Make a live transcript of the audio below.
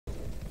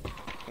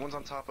One's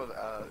on top of,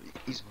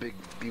 he's big.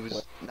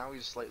 Now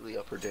he's slightly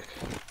upper dick.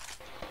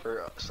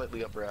 Or,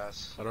 slightly upper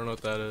ass. I don't know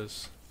what that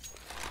is.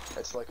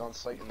 It's like on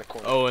site in the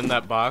corner. Oh, in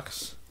that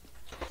box?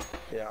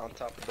 Yeah, on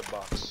top of the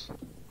box.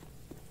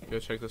 Go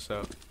check this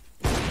out.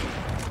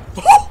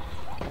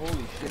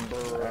 Holy shit, bro.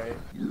 Alright.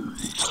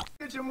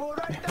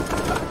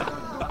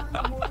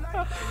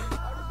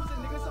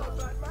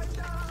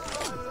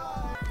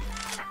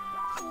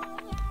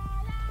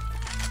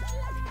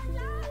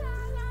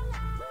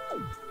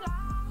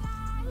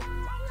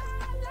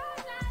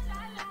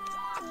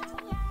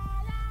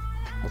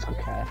 Let's go,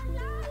 cat.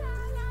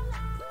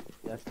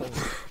 Yeah, still.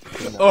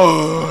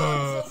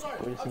 Oh!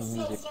 Where's some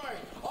music? Sorry.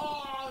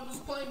 Oh, I'm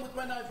just playing with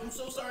my knife. I'm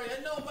so sorry.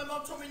 I know my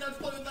mom told me not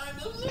to play with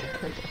knives.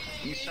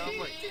 You sound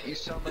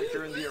like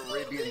you're in the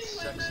Arabian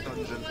sex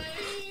dungeon.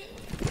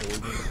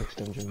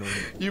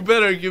 You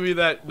better give me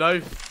that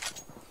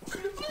knife.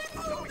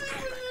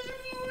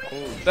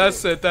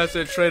 That's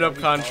it, straight up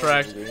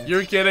contract.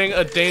 You're getting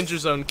a danger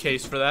zone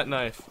case for that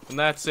knife. And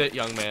that's it,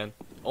 young man.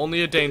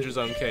 Only a danger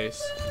zone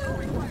case.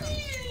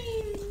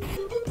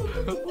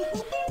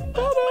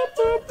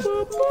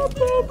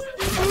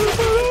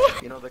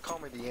 You know, they call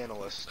me the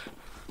analyst.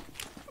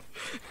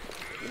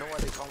 You know why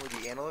they call me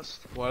the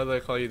analyst? Why do they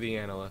call you the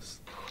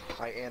analyst?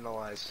 I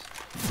analyze.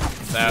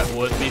 That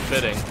would be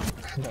fitting.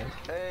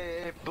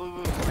 Hey,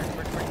 Blue, come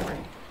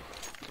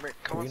here,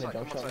 come inside,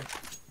 come inside.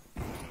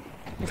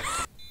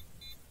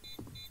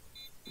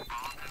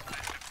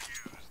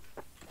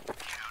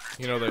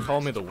 You know, they call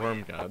me the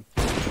worm god.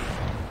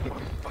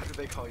 Why do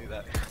they call you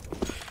that?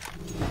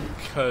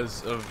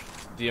 Because of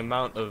the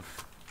amount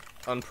of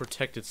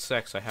unprotected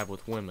sex I have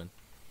with women.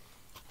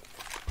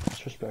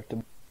 That's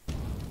respectable.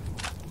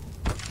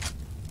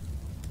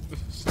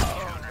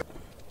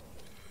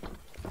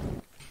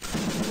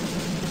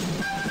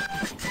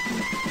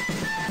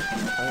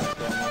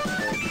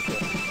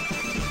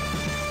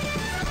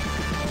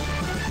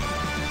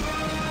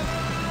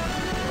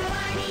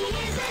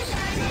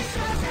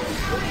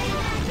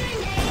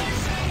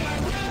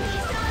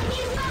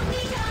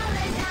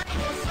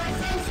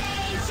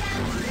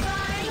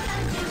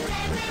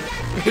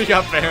 He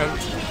got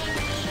banned.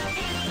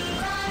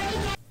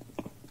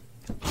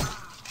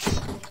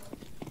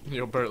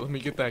 Yo, Bert, let me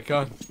get that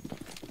gun.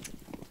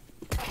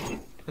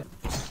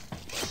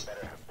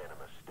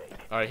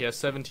 Alright, he has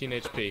 17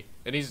 HP.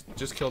 And he's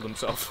just killed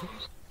himself.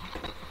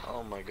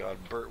 Oh my god,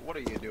 Bert, what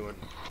are you doing?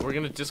 We're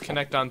gonna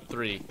disconnect on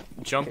 3.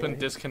 Jump and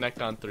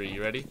disconnect on 3.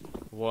 You ready?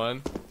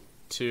 1,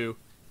 2,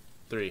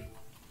 3.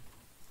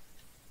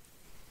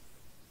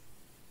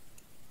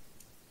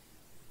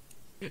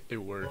 It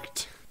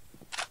worked.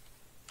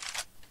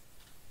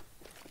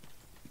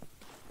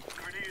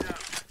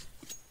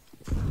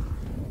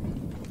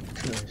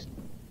 Nice.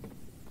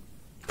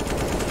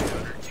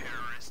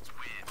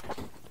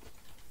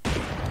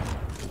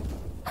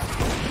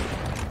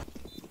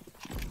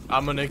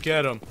 I'm gonna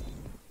get him.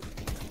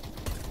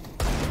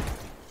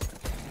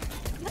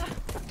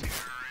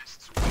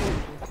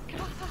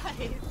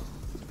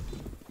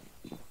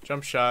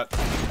 Jump shot.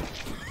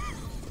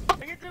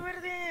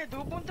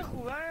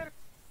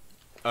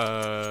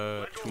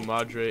 Tu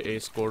madre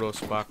es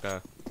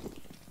ᴑᴜsɪᴄ.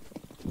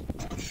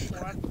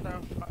 What the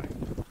fuck?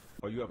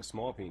 Oh, you have a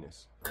small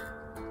penis.